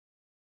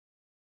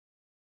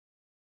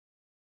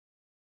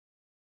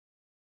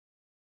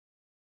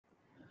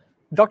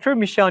Dr.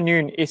 Michele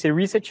Nguyen is a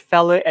research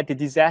fellow at the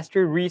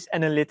Disaster Risk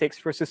Analytics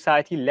for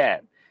Society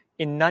Lab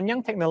in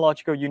Nanyang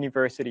Technological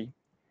University.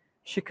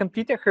 She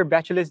completed her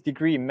bachelor's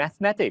degree in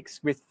mathematics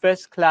with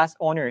first-class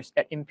honors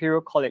at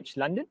Imperial College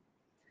London,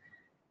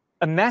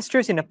 a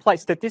master's in applied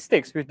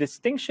statistics with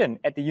distinction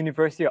at the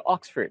University of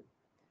Oxford,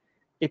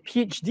 a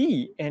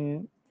PhD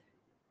in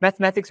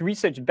mathematics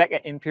research back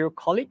at Imperial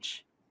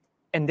College,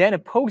 and then a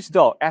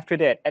postdoc after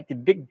that at the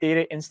Big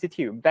Data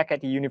Institute back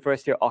at the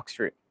University of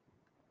Oxford,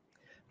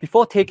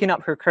 before taking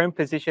up her current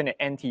position at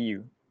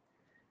NTU.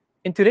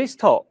 In today's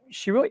talk,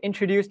 she will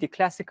introduce the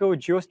classical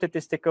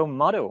geostatistical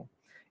model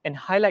and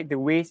highlight the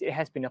ways it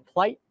has been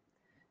applied,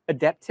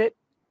 adapted,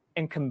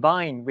 and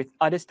combined with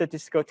other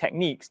statistical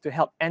techniques to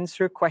help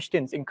answer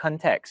questions in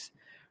context,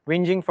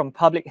 ranging from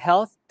public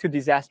health to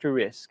disaster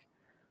risk.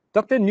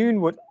 Dr. Nguyen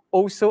would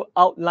also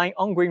outline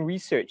ongoing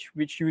research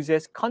which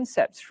uses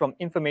concepts from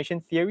information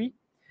theory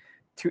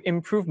to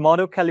improve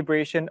model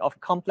calibration of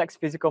complex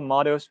physical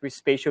models with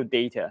spatial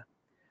data.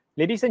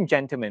 Ladies and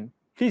gentlemen,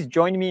 please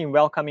join me in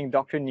welcoming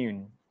Dr.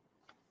 Nguyen.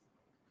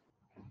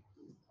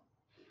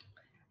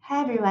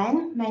 Hi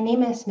everyone, my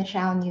name is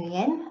Michele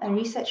Nguyen, a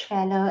research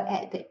fellow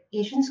at the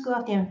Asian School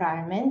of the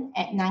Environment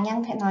at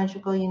Nanyang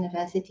Technological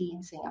University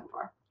in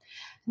Singapore.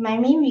 My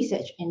main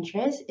research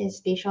interest is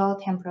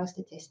spatial-temporal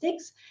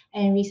statistics,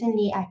 and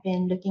recently I've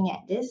been looking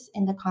at this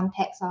in the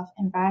context of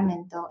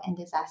environmental and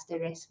disaster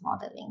risk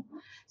modeling.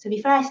 So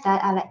before I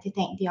start, I'd like to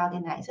thank the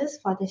organizers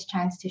for this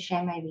chance to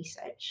share my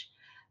research.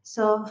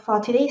 So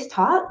for today's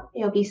talk,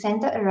 it will be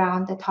centered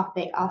around the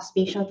topic of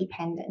spatial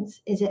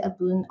dependence. Is it a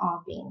boon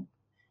or bane?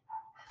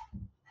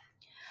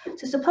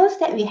 So suppose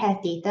that we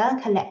have data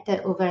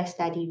collected over a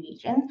study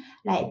region,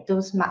 like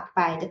those marked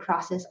by the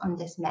crosses on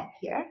this map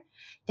here.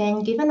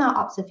 Then given our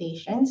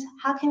observations,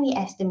 how can we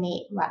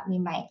estimate what we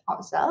might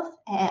observe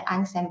at an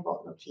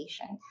unsampled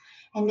location?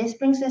 And this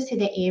brings us to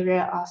the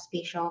area of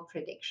spatial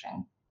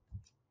prediction.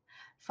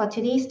 For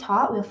today's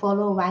talk, we'll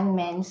follow one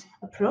man's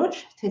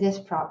approach to this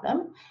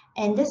problem.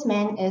 And this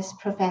man is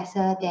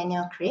Professor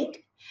Daniel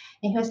Craig.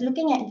 And he was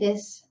looking at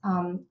this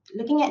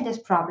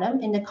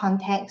problem in the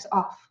context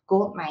of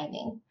gold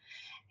mining.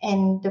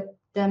 And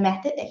the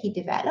method that he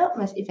developed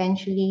was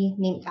eventually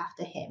named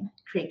after him,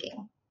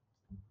 kriging.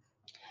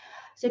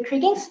 So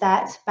kriging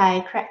starts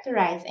by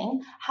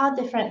characterizing how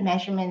different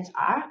measurements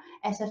are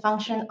as a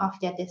function of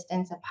their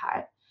distance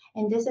apart.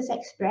 And this is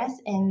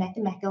expressed in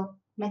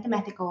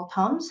mathematical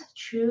terms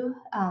through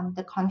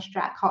the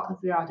construct called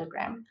a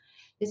viridogram.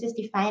 This is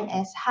defined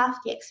as half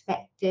the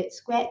expected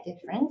squared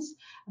difference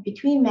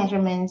between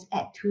measurements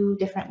at two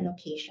different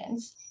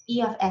locations,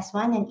 E of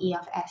S1 and E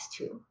of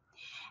S2.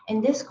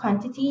 And this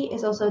quantity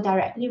is also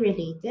directly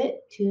related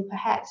to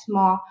perhaps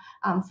more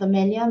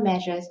familiar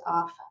measures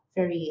of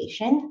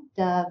variation,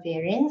 the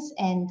variance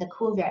and the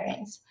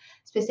covariance.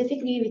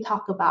 Specifically, we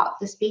talk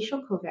about the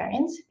spatial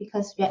covariance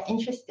because we are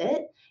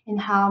interested in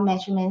how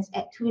measurements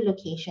at two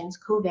locations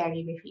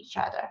covary with each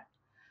other.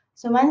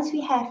 So once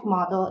we have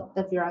modeled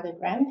the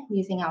viridogram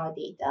using our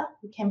data,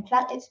 we can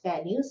plug its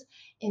values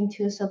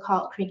into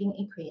so-called kriging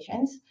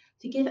equations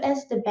to give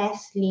us the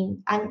best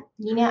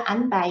linear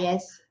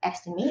unbiased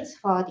estimates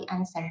for the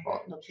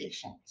unsampled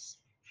locations.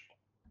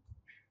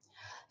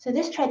 So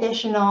this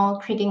traditional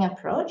kriging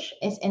approach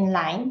is in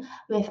line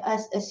with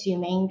us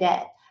assuming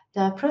that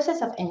the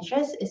process of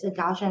interest is a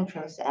Gaussian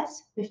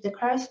process with the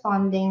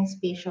corresponding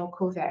spatial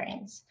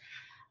covariance.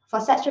 For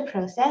such a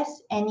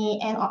process,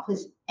 any n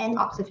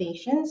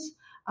observations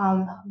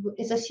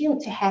is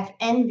assumed to have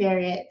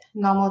n-varied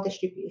normal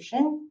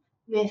distribution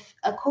with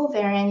a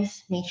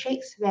covariance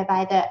matrix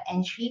whereby the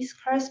entries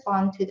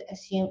correspond to the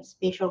assumed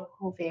spatial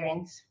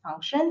covariance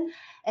function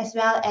as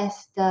well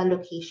as the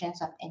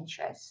locations of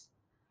interest.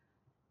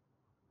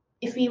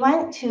 If we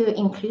want to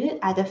include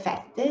other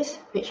factors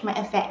which might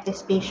affect the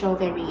spatial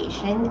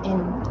variation in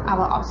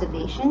our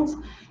observations,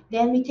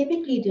 then we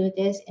typically do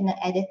this in an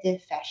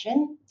additive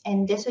fashion,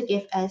 and this will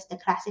give us the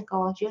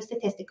classical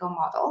geostatistical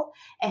model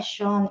as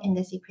shown in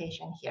this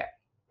equation here.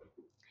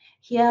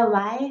 Here,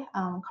 y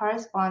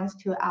corresponds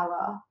to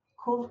our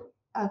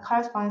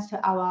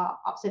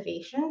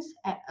observations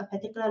at a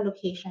particular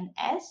location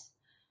S.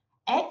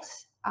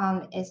 X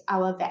is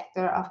our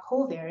vector of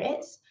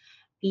covariates.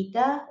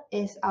 Beta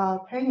is our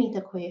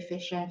perimeter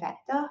coefficient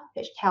vector,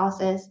 which tells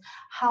us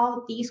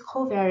how these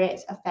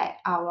covariates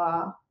affect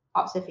our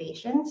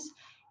observations.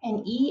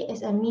 And E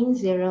is a mean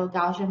zero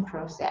Gaussian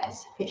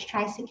process, which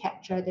tries to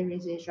capture the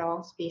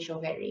residual spatial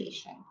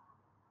variation.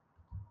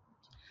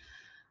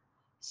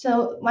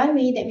 So one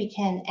way that we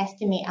can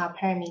estimate our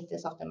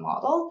parameters of the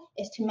model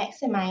is to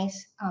maximize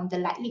the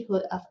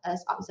likelihood of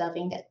us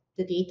observing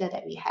the data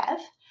that we have.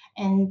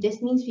 And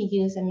this means we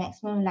use a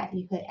maximum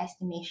likelihood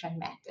estimation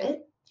method.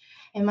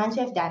 And once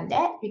we have done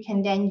that, we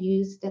can then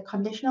use the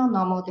conditional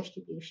normal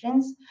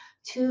distributions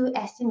to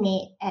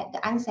estimate at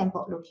the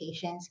unsampled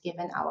locations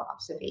given our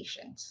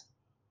observations.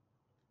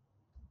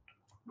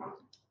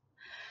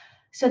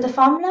 So the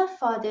formula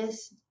for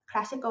this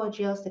classical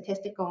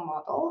geostatistical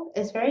model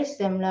is very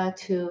similar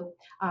to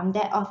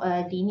that of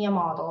a linear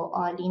model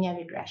or linear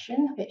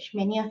regression, which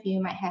many of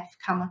you might have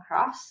come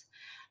across.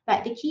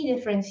 But the key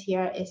difference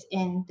here is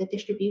in the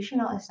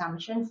distributional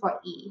assumption for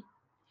E.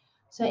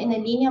 So in a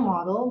linear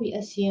model, we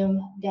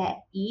assume that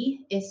E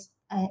is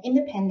an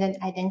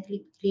independent,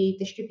 identically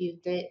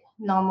distributed,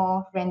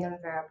 normal random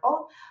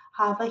variable.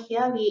 However,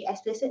 here we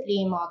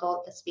explicitly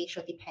model the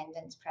spatial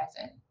dependence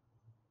present.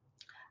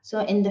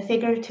 So in the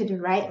figure to the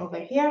right over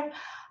here,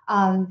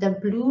 the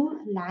blue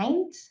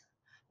lines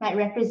might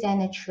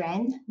represent a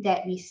trend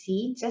that we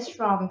see just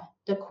from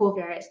the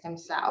covariates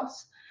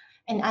themselves.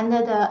 And under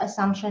the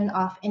assumption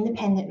of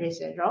independent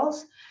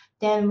residuals,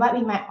 then what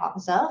we might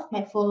observe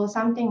might follow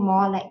something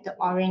more like the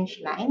orange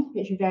line,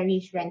 which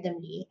varies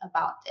randomly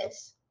about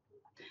this.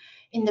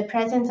 In the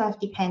presence of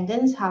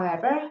dependence,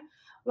 however,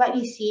 what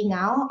we see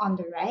now on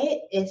the right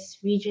is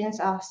regions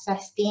of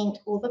sustained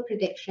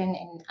overprediction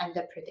and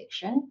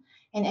underprediction.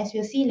 And as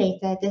we'll see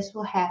later, this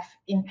will have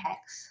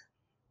impacts.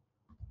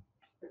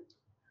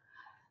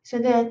 So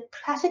the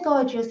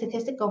classical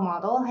geostatistical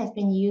model has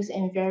been used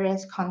in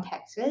various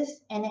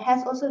contexts, and it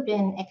has also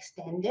been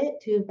extended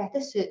to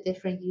better suit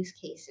different use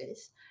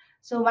cases.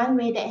 So one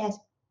way that has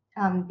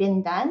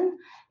been done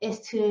is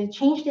to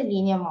change the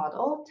linear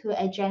model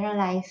to a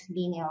generalized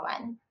linear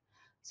one.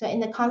 So in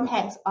the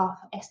context of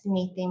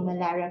estimating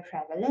malaria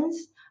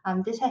prevalence,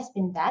 this has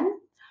been done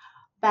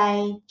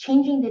by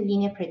changing the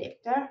linear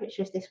predictor, which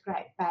is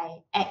described by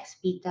x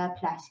beta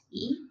plus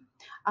e,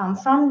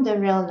 from the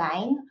real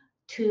line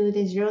to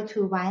the 0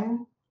 to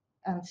 1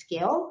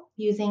 scale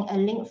using a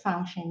link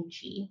function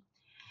g.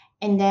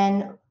 And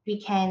then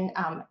we can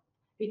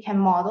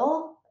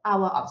model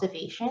our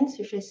observations,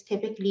 which is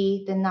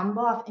typically the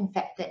number of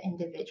infected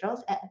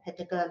individuals at a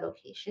particular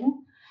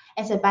location,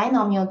 as a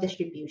binomial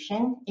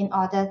distribution in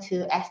order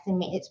to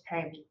estimate its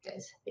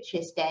parameters, which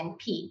is then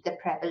p, the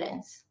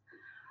prevalence.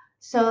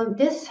 So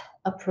this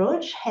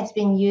approach has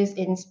been used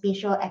in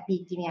spatial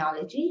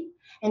epidemiology,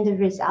 and the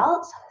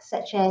results,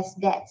 such as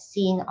that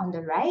seen on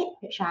the right,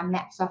 which are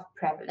maps of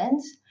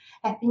prevalence,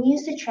 have been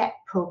used to track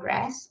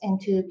progress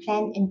and to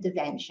plan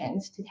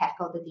interventions to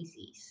tackle the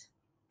disease.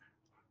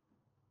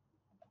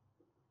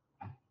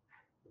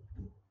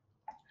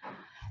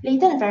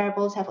 Latent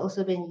variables have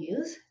also been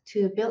used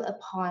to build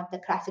upon the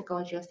classical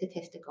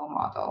geostatistical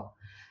model.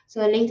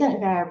 So a latent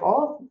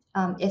variable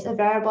is a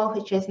variable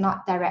which is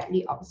not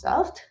directly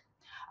observed,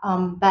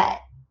 but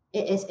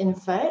it is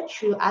inferred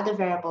through other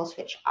variables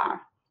which are.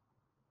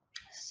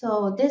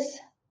 So this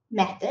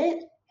method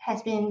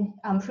has been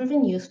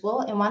proven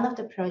useful in one of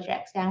the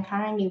projects that I'm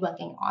currently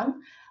working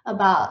on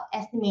about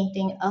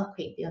estimating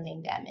earthquake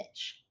building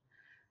damage.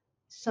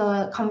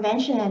 So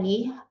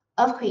conventionally,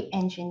 earthquake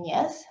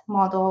engineers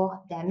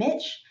model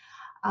damage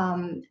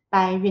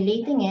by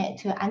relating it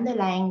to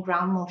underlying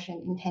ground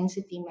motion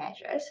intensity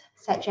measures,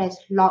 such as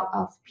log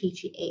of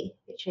PGA,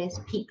 which is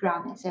peak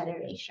ground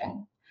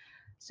acceleration.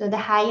 So the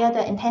higher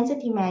the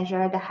intensity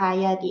measure, the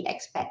higher the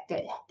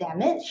expected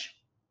damage.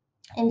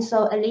 And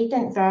so a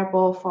latent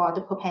variable for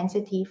the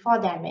propensity for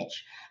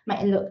damage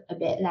might look a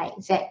bit like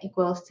z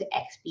equals to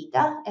x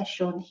beta, as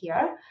shown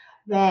here,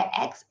 where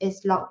x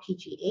is log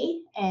PGA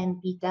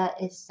and beta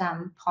is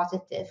some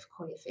positive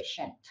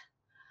coefficient.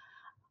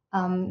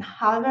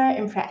 However,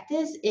 in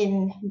practice,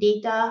 in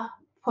data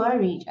poor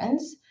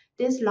regions,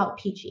 this log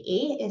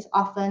PGA is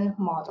often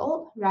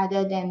modeled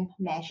rather than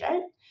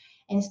measured.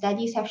 And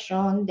studies have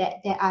shown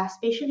that there are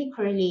spatially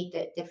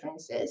correlated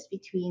differences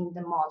between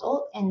the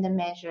model and the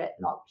measured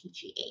log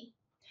PGA.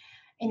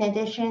 In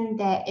addition,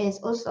 there is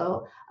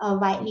also a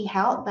widely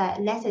held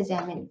but less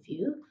examined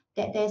view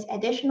that there's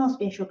additional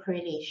spatial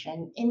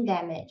correlation in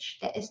damage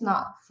that is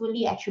not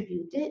fully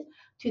attributed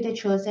to the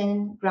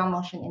chosen ground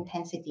motion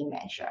intensity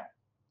measure.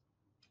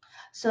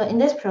 So in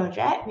this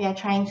project, we are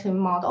trying to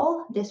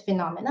model this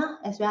phenomena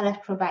as well as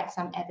provide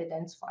some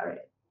evidence for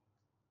it.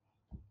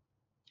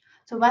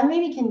 So one way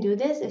we can do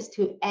this is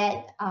to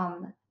add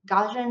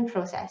Gaussian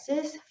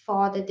processes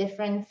for the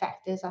different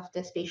factors of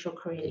the spatial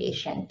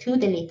correlation to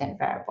the latent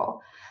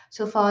variable.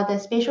 So for the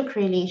spatial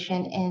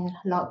correlation in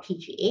log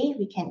PGA,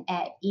 we can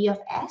add E of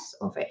S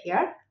over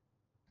here.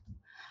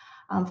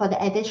 For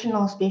the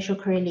additional spatial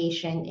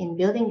correlation in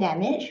building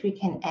damage, we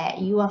can add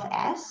U of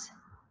S.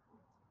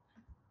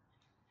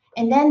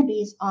 And then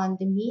based on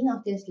the mean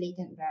of this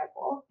latent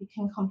variable, we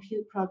can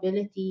compute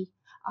probability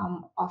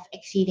of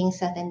exceeding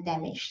certain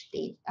damage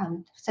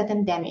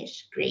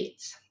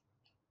grades.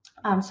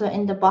 So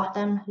in the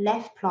bottom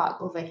left plot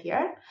over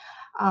here,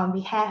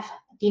 we have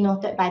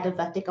denoted by the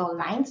vertical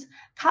lines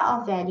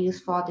cutoff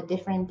values for the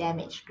different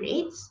damage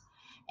grades.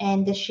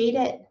 And the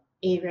shaded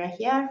area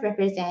here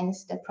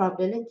represents the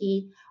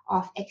probability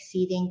of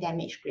exceeding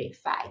damage grade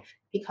 5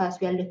 because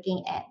we are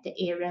looking at the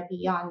area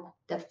beyond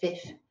the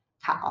 5th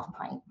cutoff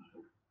point.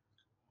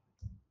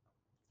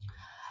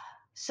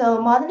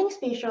 So modeling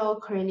spatial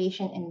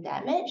correlation in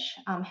damage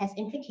has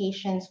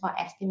implications for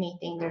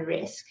estimating the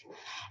risk.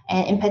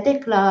 And in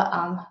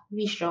particular,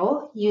 we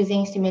show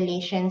using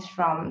simulations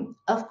from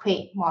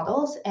earthquake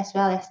models as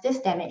well as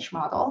this damage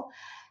model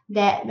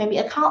that when we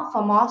account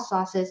for more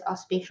sources of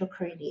spatial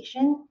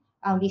correlation,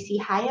 we see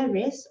higher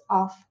risk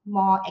of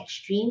more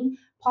extreme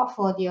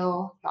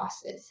portfolio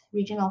losses,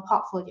 regional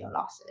portfolio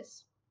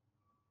losses.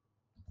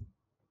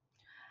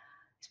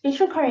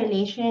 Spatial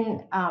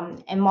correlation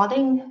and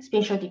modeling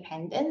spatial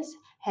dependence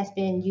has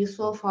been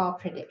useful for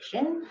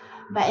prediction,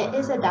 but it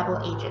is a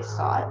double-edged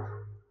sword.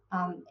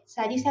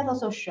 Studies have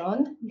also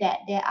shown that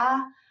there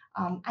are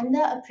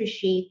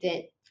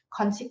underappreciated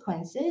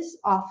consequences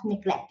of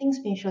neglecting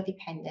spatial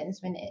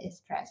dependence when it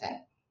is present.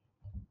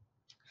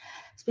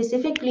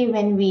 Specifically,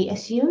 when we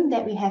assume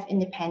that we have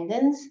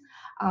independence,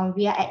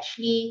 we are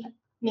actually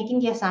making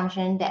the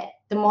assumption that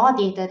the more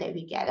data that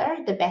we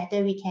gather, the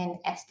better we can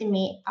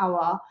estimate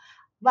our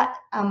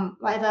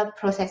whatever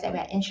process that we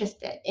are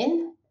interested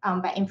in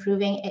by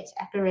improving its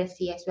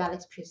accuracy as well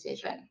as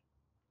precision.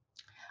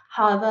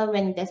 However,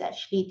 when there's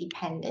actually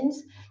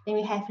dependence, then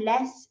we have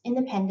less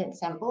independent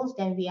samples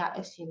than we are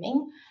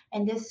assuming,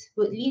 and this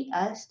would lead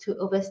us to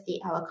overstate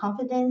our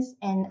confidence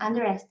and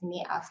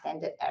underestimate our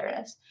standard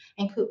errors,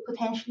 and could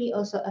potentially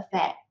also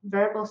affect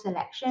variable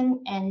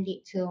selection and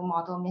lead to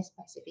model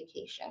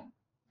misspecification.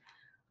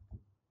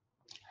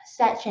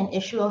 Such an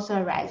issue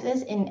also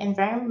arises in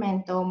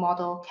environmental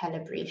model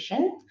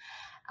calibration,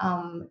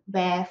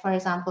 where, for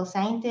example,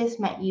 scientists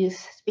might use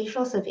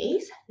spatial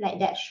surveys, like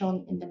that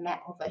shown in the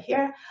map over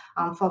here,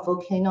 for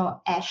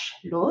volcano ash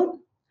load,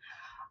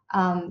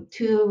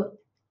 to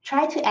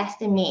try to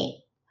estimate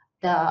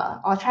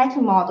or try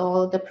to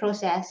model the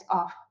process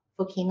of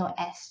volcano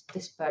ash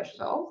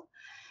dispersal.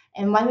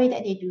 And one way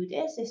that they do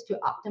this is to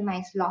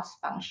optimize loss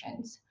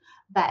functions.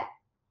 But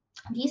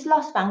these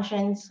loss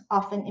functions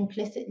often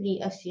implicitly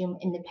assume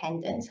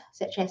independence,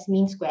 such as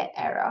mean squared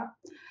error.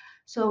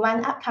 So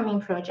one upcoming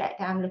project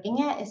that I'm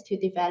looking at is to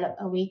develop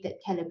a weighted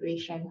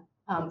calibration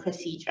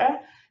procedure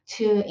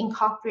to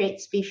incorporate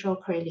spatial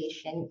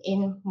correlation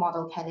in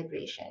model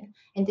calibration.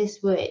 And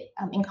this would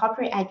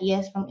incorporate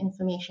ideas from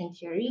information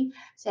theory,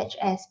 such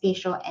as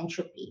spatial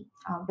entropy,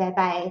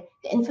 whereby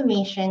the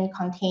information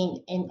contained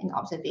in an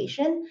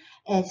observation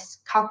is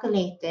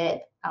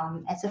calculated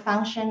as a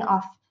function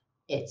of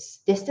its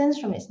distance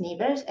from its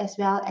neighbors, as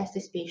well as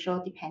the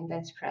spatial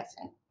dependence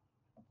present.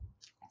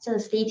 So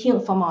stay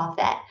tuned for more of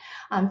that.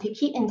 To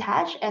keep in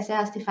touch, as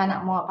well as to find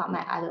out more about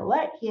my other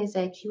work, here's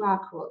a QR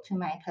code to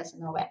my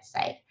personal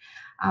website.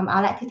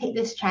 I'd like to take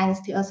this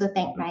chance to also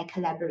thank my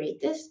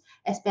collaborators,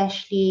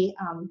 especially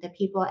the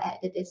people at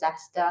the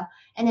Disaster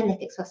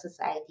Analytics for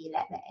Society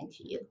lab at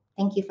NTU.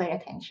 Thank you for your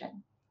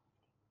attention.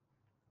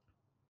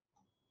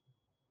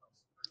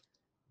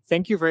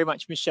 Thank you very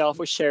much, Michelle,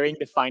 for sharing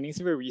the findings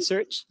of your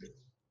research.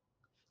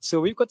 So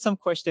we've got some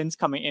questions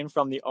coming in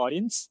from the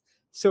audience.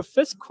 So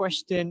first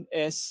question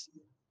is,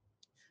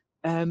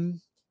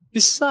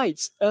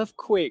 besides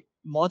earthquake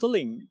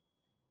modeling,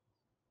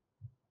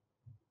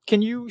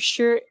 can you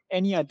share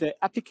any other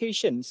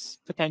applications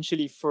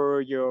potentially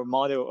for your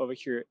model over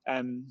here?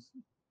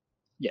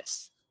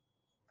 Yes.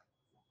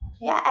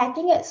 Yeah, I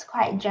think it's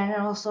quite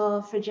general.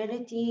 So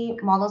fragility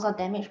models or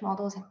damage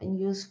models have been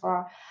used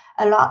for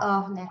a lot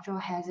of natural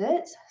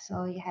hazards.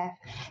 So you have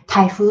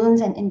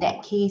typhoons, and in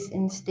that case,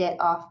 instead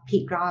of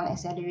peak ground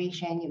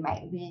acceleration, you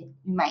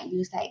might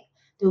use like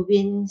the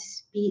wind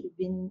speed,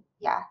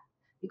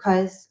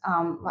 because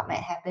what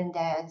might happen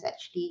there is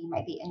actually you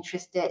might be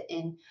interested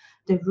in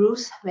the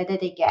roofs, whether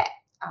they get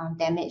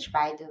damaged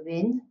by the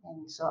wind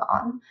and so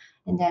on.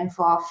 And then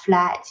for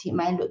floods, you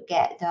might look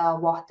at the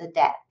water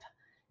depth.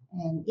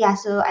 And yeah,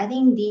 so I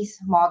think these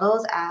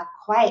models are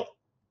quite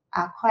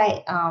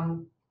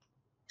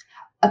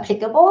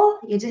applicable.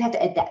 You just have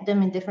to adapt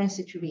them in different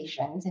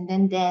situations, and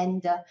then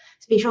the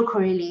spatial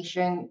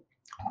correlation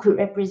could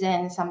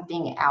represent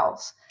something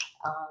else.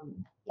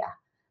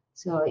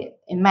 So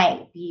it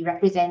might be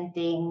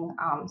representing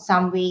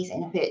some ways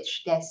in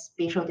which there's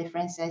spatial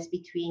differences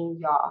between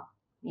your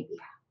maybe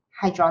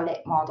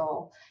hydraulic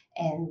model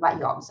and what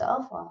you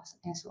observe,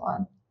 and so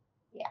on.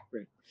 Yeah.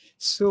 Right.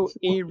 So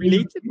a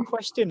related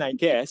question, I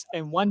guess,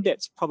 and one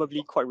that's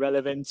probably quite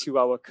relevant to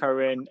our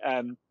current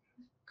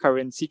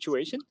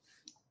situation,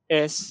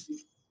 is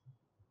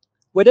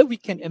whether we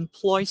can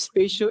employ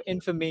spatial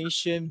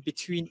information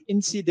between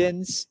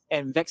incidence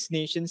and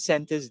vaccination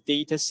centers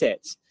data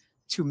sets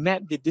to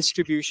map the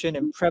distribution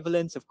and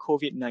prevalence of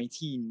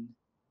COVID-19.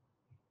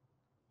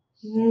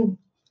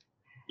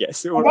 Yes,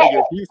 so what are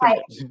your views on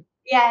that?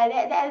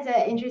 Yeah, that is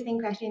an interesting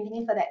question. Thank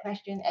you for that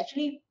question.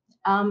 Actually,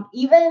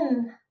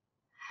 even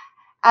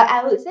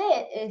I would say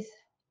it is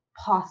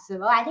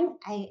possible. I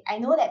think I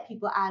know that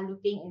people are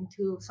looking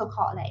into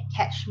so-called like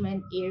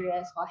catchment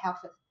areas for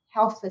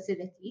health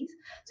facilities.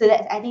 So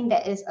I think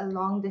that is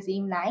along the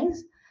same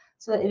lines.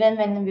 So even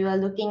when we were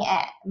looking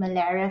at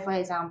malaria, for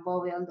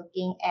example, we were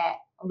looking at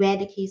where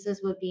the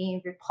cases were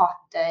being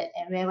reported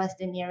and where was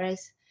the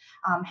nearest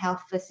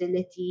health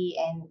facility,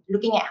 and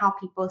looking at how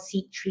people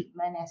seek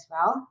treatment as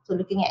well. So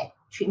looking at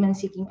treatment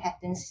seeking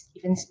patterns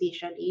even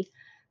spatially.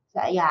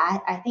 So yeah,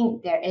 I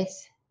think there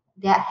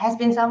has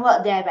been some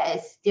work there, but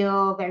it's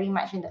still very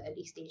much in the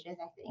early stages,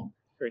 I think.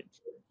 Great.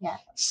 Yeah.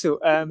 So,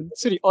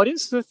 so the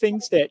audience also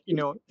thinks that,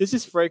 this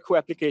is a very cool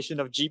application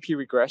of GP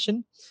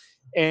regression,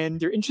 and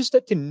they're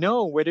interested to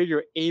know whether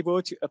you're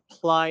able to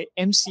apply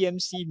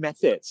MCMC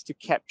methods to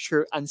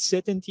capture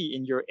uncertainty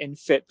in your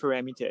inferred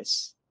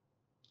parameters.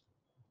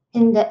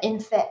 In the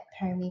inferred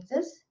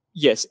parameters?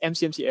 Yes,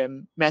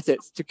 MCMC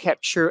methods to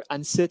capture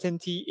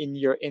uncertainty in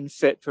your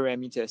inferred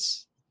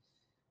parameters.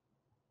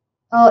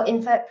 Oh,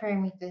 inferred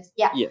parameters.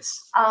 Yeah. Yes.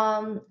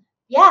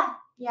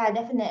 Yeah,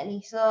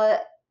 definitely. So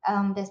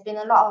there's been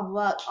a lot of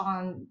work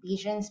on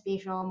Bayesian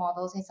spatial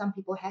models, and some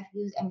people have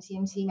used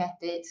MCMC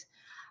methods.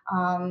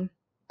 An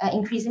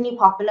increasingly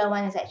popular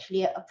one is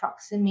actually an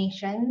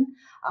approximation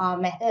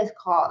method. It's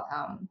called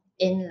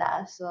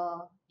INLA,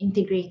 so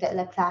integrated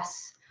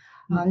Laplace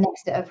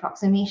next to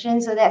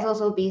approximation. So that's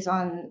also based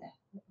on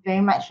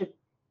very much a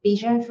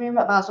Bayesian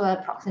framework, but also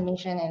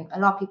approximation, and a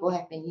lot of people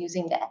have been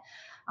using that.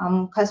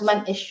 Because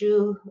one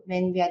issue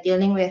when we are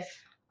dealing with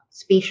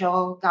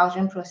spatial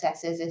Gaussian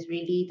processes is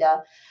really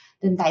the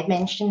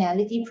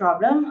dimensionality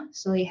problem.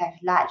 So you have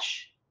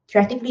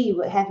theoretically you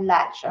would have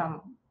large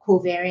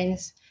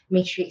covariance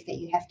matrix that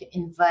you have to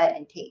invert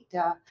and take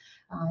the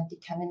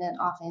determinant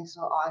off and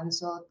so on.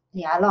 So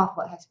yeah, a lot of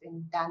work has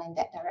been done in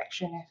that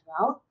direction as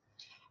well.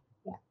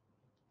 Yeah.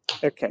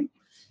 Okay.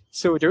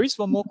 So there is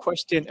one more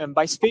question.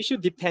 By spatial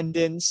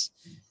dependence,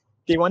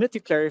 they wanted to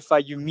clarify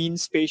you mean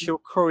spatial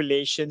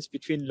correlations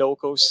between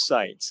local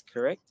sites,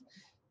 correct?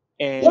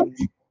 And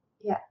yes.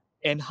 Yeah.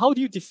 And how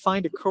do you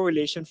define the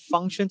correlation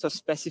functions or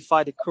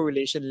specify the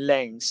correlation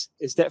lengths?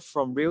 Is that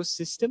from real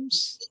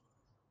systems?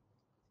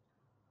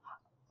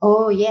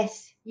 Oh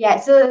yes. Yeah.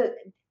 So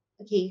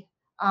okay.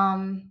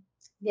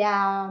 There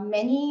are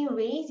many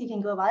ways you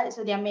can go about it.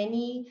 So there are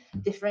many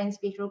different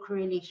spatial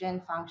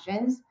correlation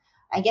functions.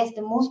 I guess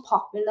the most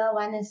popular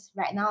one is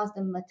right now is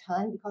the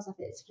Merton because of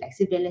its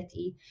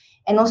flexibility,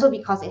 and also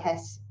because it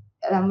has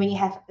when you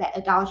have like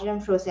a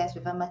Gaussian process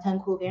with a Merton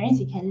covariance,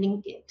 you can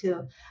link it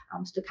to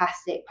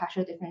stochastic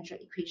partial differential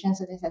equations.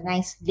 So there's a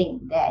nice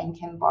link there, and you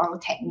can borrow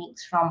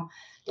techniques from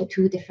the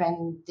two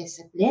different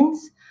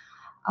disciplines.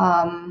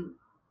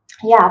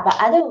 Yeah, but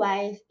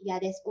otherwise, yeah,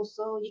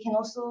 you can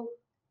also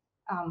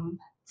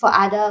for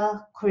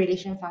other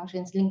correlation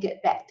functions, link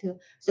it back to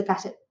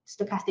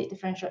stochastic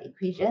differential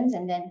equations.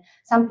 And then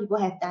some people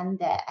have done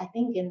that, I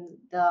think, in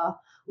the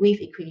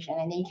wave equation.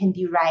 And then you can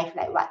derive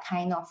like what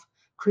kind of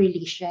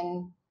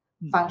correlation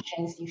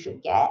functions you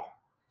should get.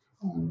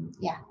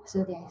 Yeah,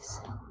 so there's,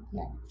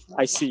 yeah.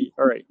 I see.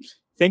 All right.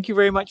 Thank you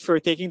very much for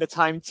taking the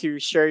time to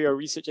share your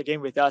research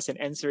again with us and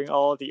answering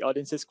all the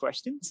audience's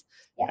questions.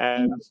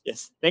 Yeah.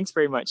 Yes, thanks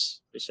very much,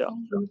 Michele.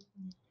 Thank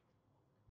you.